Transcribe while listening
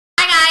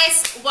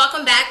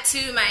welcome back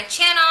to my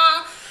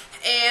channel.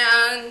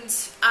 And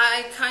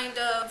I kind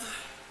of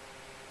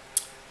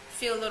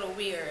feel a little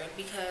weird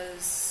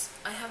because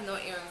I have no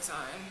earrings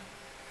on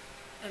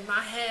and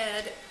my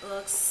head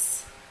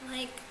looks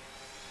like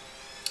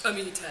a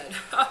meat head.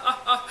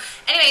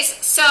 Anyways,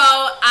 so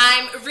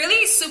I'm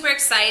really super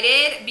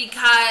excited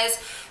because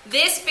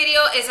this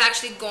video is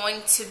actually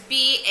going to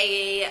be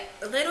a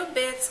little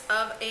bit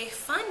of a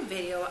fun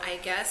video, I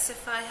guess,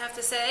 if I have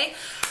to say.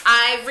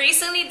 I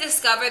recently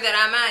discovered that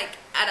I'm at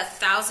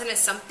 1,000 and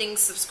something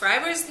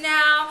subscribers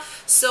now.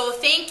 So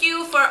thank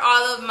you for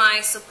all of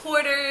my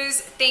supporters.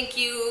 Thank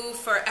you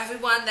for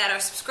everyone that are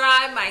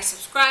subscribed, my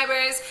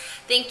subscribers.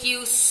 Thank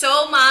you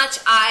so much.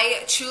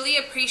 I truly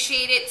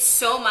appreciate it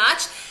so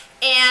much.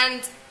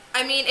 And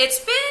I mean, it's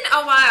been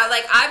a while.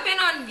 Like, I've been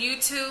on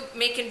YouTube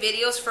making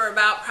videos for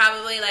about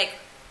probably like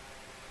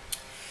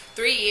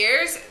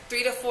 3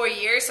 to 4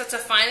 years. So to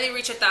finally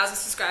reach 1,000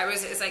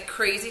 subscribers is like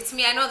crazy to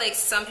me. I know like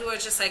some people are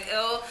just like,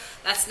 oh,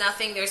 that's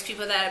nothing. There's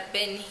people that have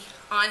been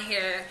on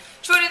here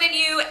shorter than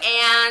you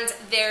and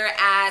they're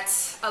at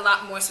a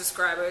lot more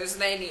subscribers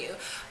than you.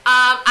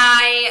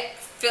 I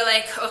feel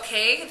like,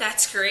 okay,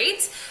 that's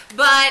great,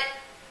 but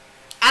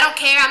I don't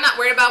care. I'm not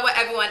worried about what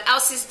everyone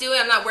else is doing.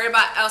 I'm not worried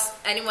about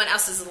anyone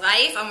else's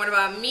life. I'm worried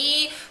about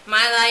me,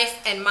 my life,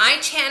 and my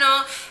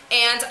channel.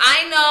 And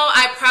I know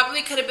I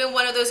probably could have been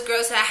one of those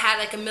girls that had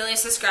like 1 million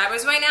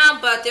subscribers right now,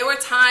 but there were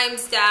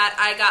times that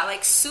I got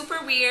like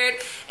super weird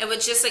and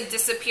would just like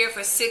disappear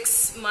for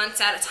 6 months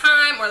at a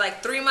time or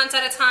like 3 months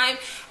at a time.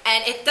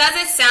 And it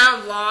doesn't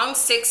sound long,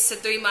 6 to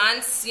 3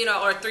 months, you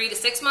know, or 3 to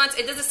 6 months.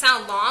 It doesn't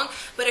sound long,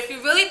 but if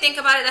you really think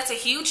about it, that's a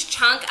huge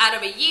chunk out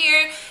of a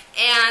year.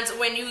 And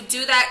when you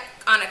do that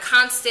on a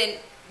constant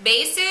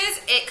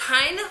basis, it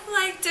kind of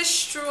like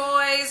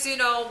destroys, you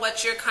know,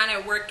 what you're kind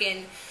of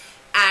working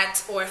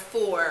at or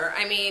for.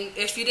 I mean,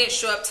 if you didn't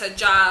show up to a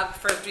job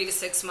for 3 to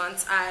 6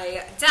 months,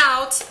 I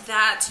doubt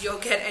that you'll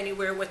get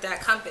anywhere with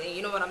that company.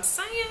 You know what I'm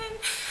saying?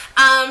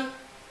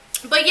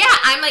 But yeah,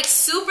 I'm like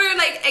super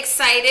like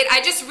excited.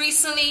 I just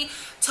recently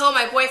told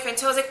my boyfriend,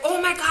 so I was like, oh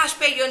my gosh,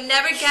 babe, you'll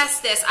never guess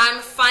this.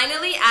 I'm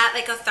finally at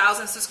like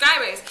 1,000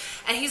 subscribers.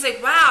 And he's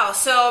like, wow.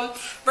 So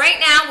right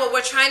now what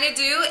we're trying to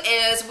do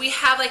is we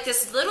have like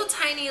this little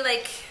tiny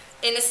like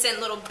innocent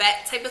little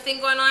bet type of thing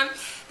going on,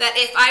 that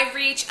if I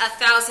reach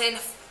 1,500,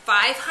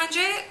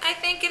 I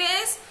think it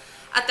is,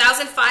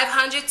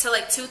 1,500 to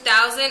like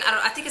 2,000.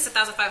 I think it's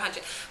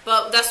 1,500,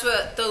 but that's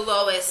what the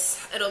lowest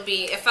it'll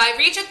be. If I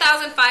reach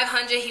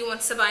 1,500, he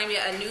wants to buy me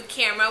a new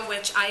camera,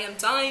 which I am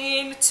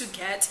dying to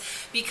get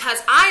because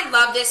I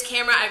love this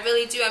camera. I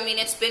really do. I mean,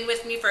 it's been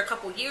with me for a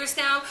couple years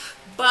now,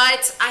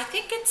 but I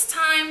think it's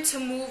time to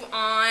move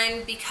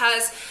on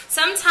because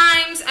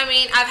sometimes, I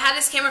mean, I've had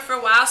this camera for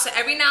a while, so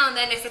every now and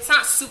then, if it's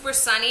not super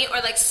sunny or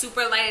like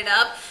super lighted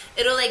up,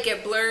 it'll like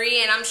get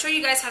blurry, and I'm sure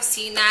you guys have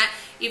seen that.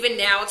 Even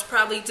now, it's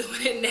probably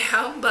doing it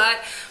now,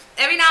 but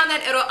every now and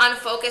then it'll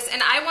unfocus,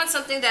 and I want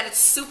something that is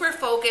super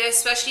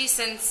focused, especially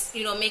since,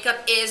 you know, makeup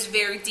is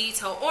very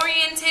detail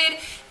oriented,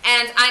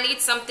 and I need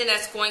something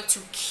that's going to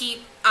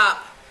keep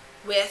up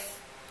with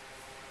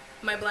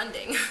my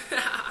blending.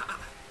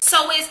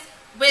 So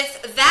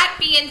with that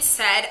being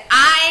said,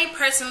 I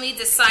personally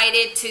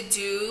decided to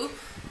do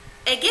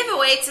a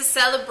giveaway to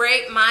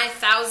celebrate my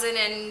 1,000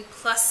 and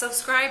plus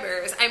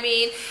subscribers. I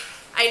mean,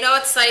 I know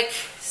it's like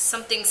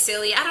something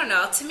silly. I don't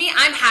know. To me,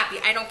 I'm happy.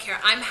 I don't care.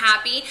 I'm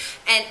happy,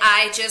 and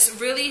I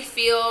just really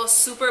feel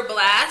super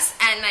blessed,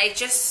 and I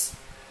just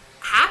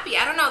happy.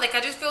 I don't know. Like,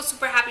 I just feel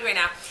super happy right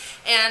now.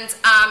 And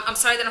I'm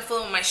sorry that I'm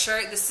fooling with my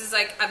shirt. This is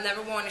like, I've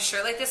never worn a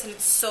shirt like this, and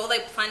it's so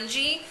like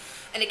plungy,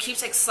 and it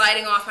keeps like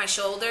sliding off my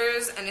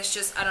shoulders, and it's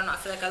just, I don't know. I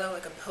feel like I look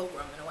like a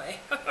pilgrim in a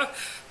way.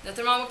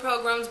 Nothing wrong with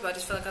pilgrims, but I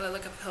just feel like I look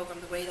like a pilgrim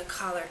the way the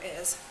collar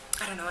is.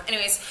 I don't know.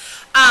 Anyways,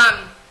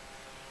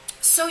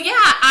 so yeah,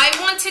 I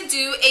want to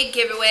do a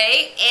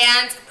giveaway,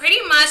 and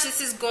pretty much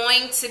this is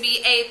going to be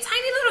a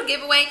tiny little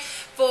giveaway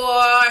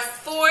for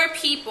 4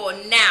 people.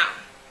 Now,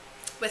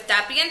 with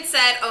that being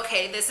said,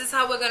 okay, this is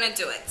how we're going to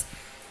do it.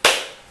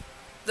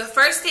 The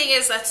first thing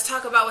is, let's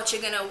talk about what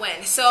you're going to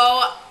win. So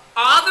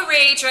all the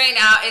rage right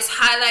now is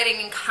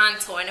highlighting and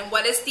contouring, and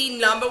what is the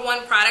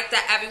 #1 product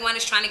that everyone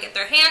is trying to get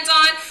their hands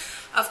on?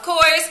 Of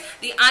course,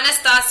 the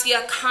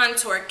Anastasia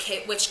contour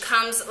kit, which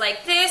comes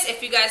like this.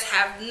 If you guys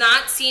have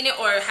not seen it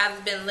or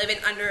have been living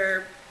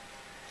under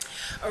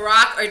a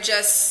rock or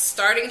just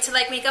starting to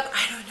like makeup,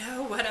 I don't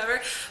know,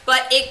 whatever,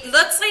 but it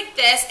looks like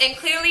this, and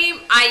clearly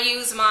I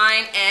use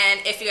mine. And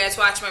if you guys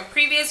watch my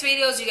previous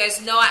videos, you guys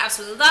know I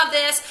absolutely love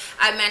this.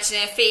 I've mentioned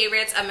it in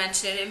favorites, I've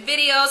mentioned it in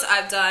videos,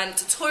 I've done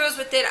tutorials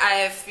with it.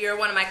 If you're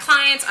one of my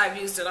clients, I've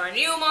used it on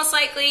you most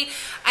likely.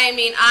 I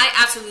mean, I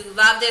absolutely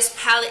love this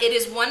palette. It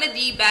is one of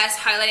the best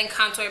highlighting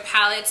contour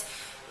palettes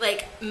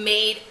like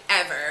made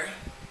ever,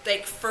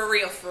 like for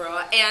real,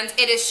 and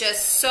it is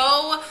just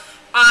so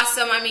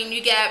awesome. I mean, you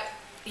get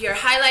your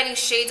highlighting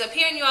shades up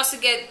here, and you also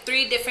get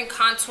 3 different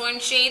contouring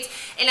shades.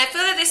 And I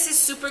feel that this is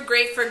super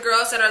great for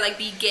girls that are like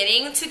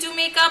beginning to do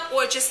makeup,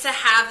 or just to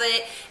have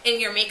it in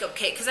your makeup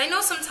kit, because I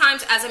know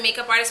sometimes as a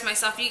makeup artist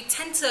myself, you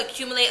tend to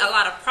accumulate a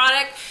lot of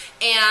product,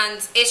 and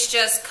it's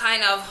just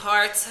kind of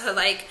hard to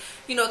like,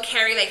 you know,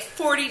 carry like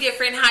 40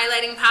 different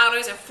highlighting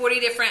powders and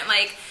 40 different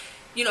like,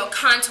 you know,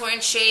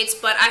 contouring shades.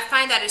 But I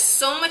find that it's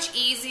so much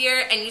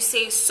easier, and you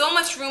save so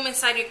much room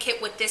inside your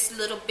kit with this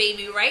little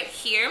baby right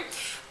here.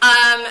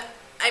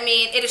 I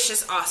mean, it is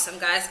just awesome,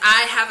 guys.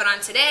 I have it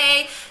on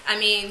today. I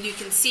mean, you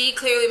can see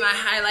clearly my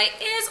highlight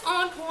is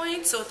on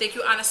point. So thank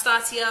you,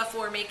 Anastasia,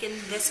 for making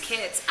this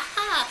kit.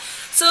 Aha.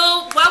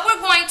 So what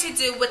we're going to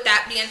do with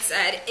that being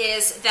said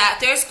is that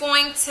there's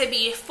going to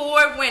be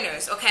 4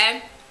 winners,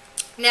 okay?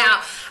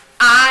 Now,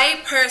 I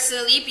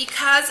personally,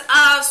 because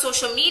of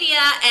social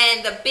media,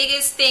 and the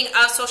biggest thing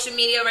of social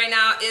media right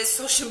now is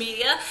social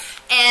media,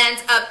 and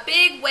a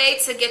big way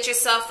to get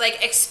yourself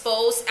like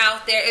exposed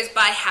out there is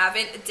by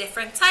having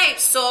different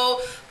types.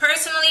 So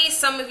personally,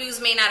 some of you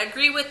may not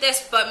agree with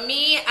this, but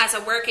me as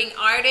a working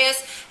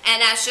artist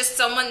and as just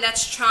someone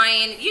that's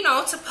trying, you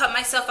know, to put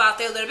myself out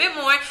there a little bit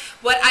more,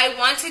 what I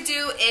want to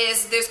do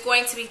is there's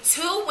going to be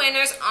 2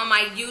 winners on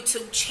my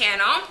YouTube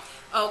channel.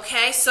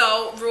 Okay,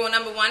 so rule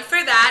number 1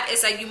 for that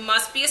is that you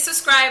must be a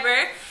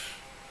subscriber.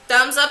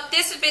 Thumbs up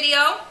this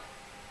video,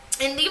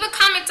 and leave a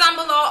comment down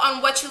below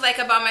on what you like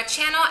about my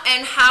channel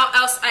and how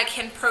else I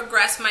can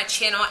progress my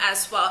channel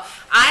as well.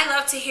 I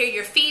love to hear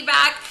your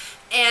feedback,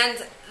 and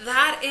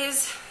that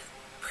is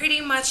pretty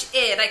much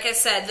it. Like I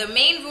said, the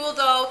main rule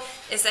though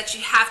is that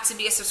you have to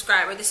be a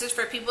subscriber. This is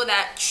for people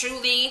that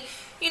truly,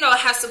 you know,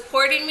 have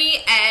supported me,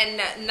 and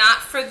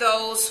not for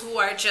those who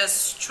are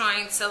just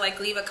trying to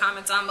like leave a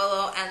comment down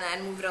below and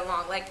then move it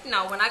along. Like,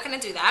 no, we're not going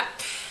to do that.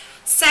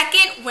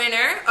 Second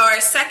winner, or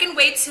second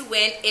way to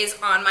win, is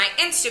on my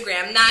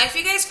Instagram. Now, if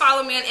you guys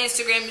follow me on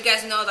Instagram, you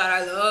guys know that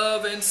I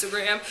love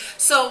Instagram.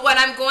 So what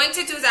I'm going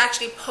to do is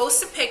actually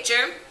post a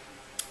picture,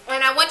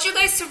 and I want you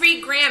guys to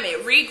regram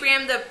it.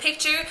 Regram the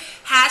picture,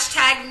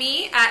 hashtag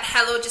me at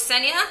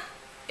HelloJessenia.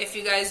 If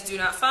you guys do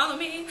not follow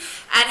me,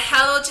 at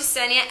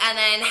HelloJessenia, and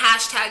then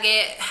hashtag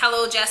it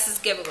HelloJess's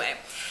giveaway.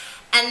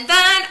 And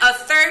then a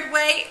third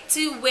way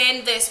to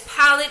win this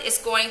palette is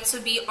going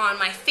to be on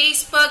my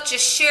Facebook.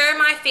 Just share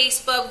my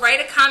Facebook, write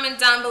a comment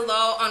down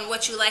below on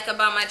what you like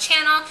about my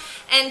channel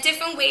and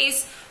different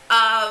ways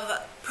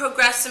of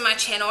progressing my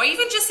channel, or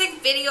even just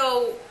like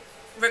video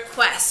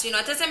requests. You know,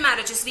 it doesn't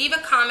matter, just leave a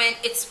comment.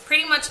 It's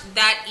pretty much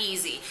that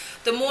easy.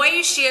 The more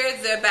you share,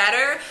 the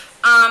better.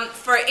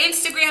 For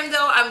Instagram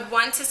though, I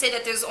want to say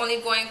that there's only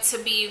going to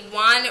be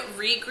 1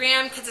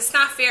 regram, because it's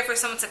not fair for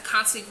someone to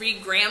constantly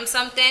regram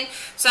something.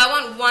 So I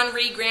want 1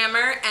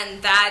 regrammer,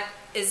 and that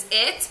is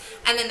it.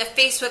 And then the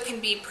Facebook can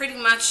be pretty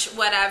much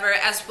whatever,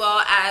 as well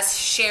as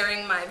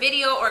sharing my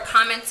video or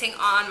commenting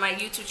on my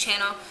YouTube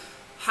channel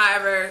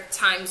however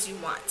times you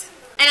want.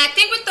 And I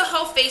think with the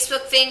whole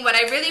Facebook thing, what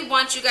I really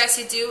want you guys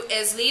to do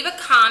is leave a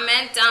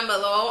comment down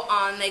below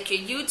on like your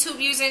YouTube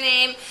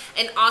username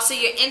and also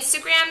your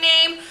Instagram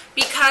name,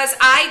 because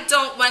I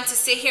don't want to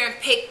sit here and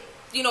pick,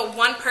 you know,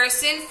 1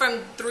 person from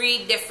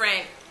 3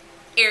 different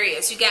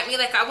areas. You get me?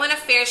 Like, I want a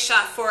fair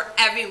shot for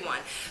everyone.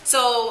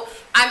 So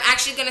I'm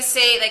actually going to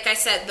say, like I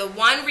said, the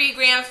 1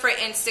 regram for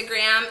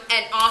Instagram,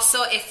 and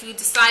also if you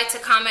decide to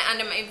comment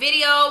under my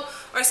video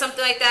or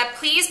something like that,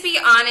 please be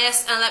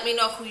honest and let me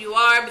know who you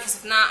are, because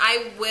if not,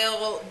 I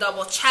will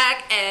double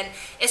check, and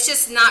it's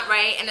just not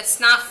right, and it's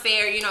not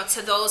fair, you know,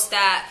 to those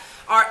that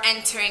are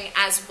entering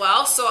as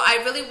well. So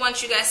I really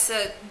want you guys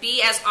to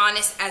be as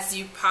honest as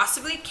you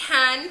possibly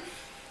can.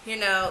 You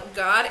know,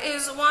 God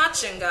is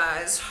watching,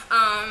 guys.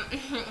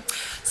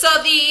 So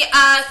the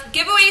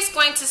giveaway is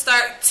going to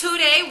start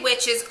today,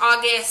 which is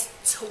August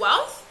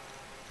 12th.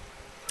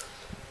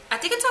 I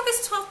think it's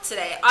August 12th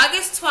today.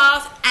 August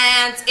 12th,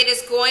 and it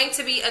is going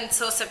to be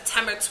until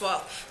September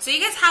 12th. So you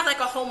guys have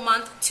like a whole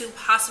month to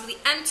possibly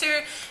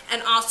enter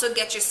and also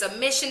get your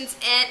submissions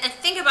in, and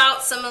think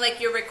about some of like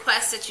your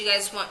requests that you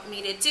guys want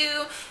me to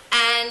do.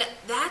 And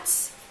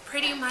that's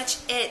pretty much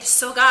it.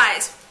 So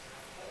guys,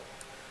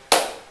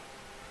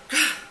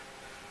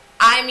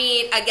 I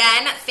mean,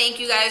 again, thank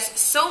you guys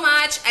so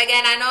much.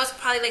 Again, I know it's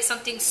probably like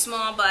something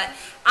small, but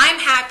I'm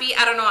happy.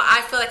 I don't know,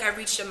 I feel like I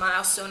reached a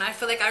milestone. I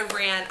feel like I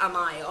ran a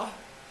mile.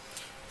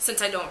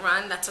 Since I don't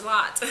run, that's a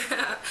lot.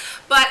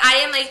 But I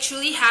am like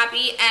truly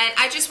happy, and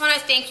I just want to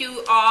thank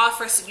you all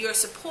for your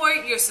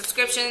support, your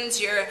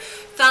subscriptions, your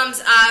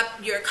thumbs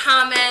up, your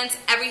comments,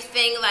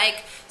 everything.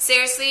 Like,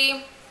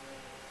 seriously,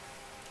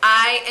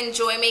 I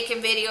enjoy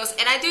making videos,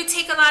 and I do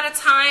take a lot of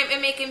time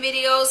in making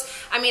videos.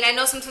 I mean, I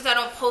know sometimes I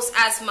don't post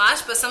as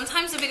much, but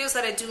sometimes the videos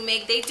that I do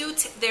make,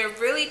 they're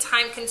really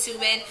time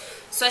consuming.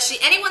 Especially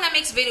anyone that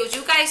makes videos,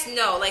 you guys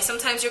know, like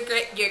sometimes your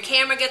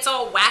camera gets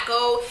all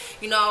wacko,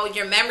 you know,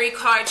 your memory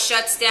card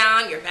shuts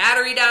down, your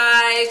battery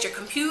dies, your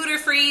computer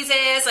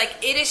freezes. Like,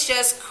 it is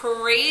just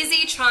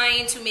crazy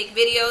trying to make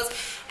videos,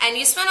 and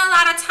you spend a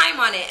lot of time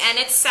on it, and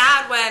it's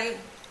sad when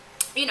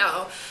you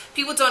know,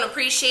 people don't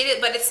appreciate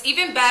it, but it's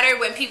even better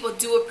when people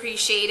do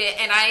appreciate it.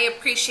 And I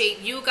appreciate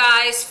you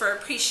guys for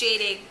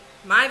appreciating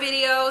my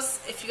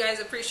videos. If you guys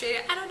appreciate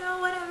it, I don't know,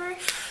 whatever.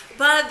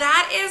 But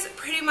that is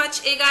pretty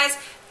much it, guys.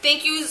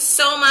 Thank you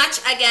so much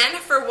again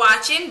for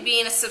watching,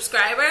 being a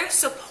subscriber,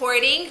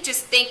 supporting.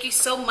 Just thank you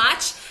so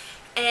much.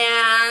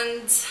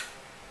 And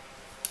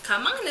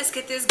come on, let's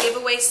get this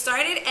giveaway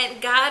started.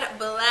 And God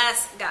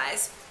bless,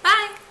 guys.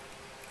 Bye.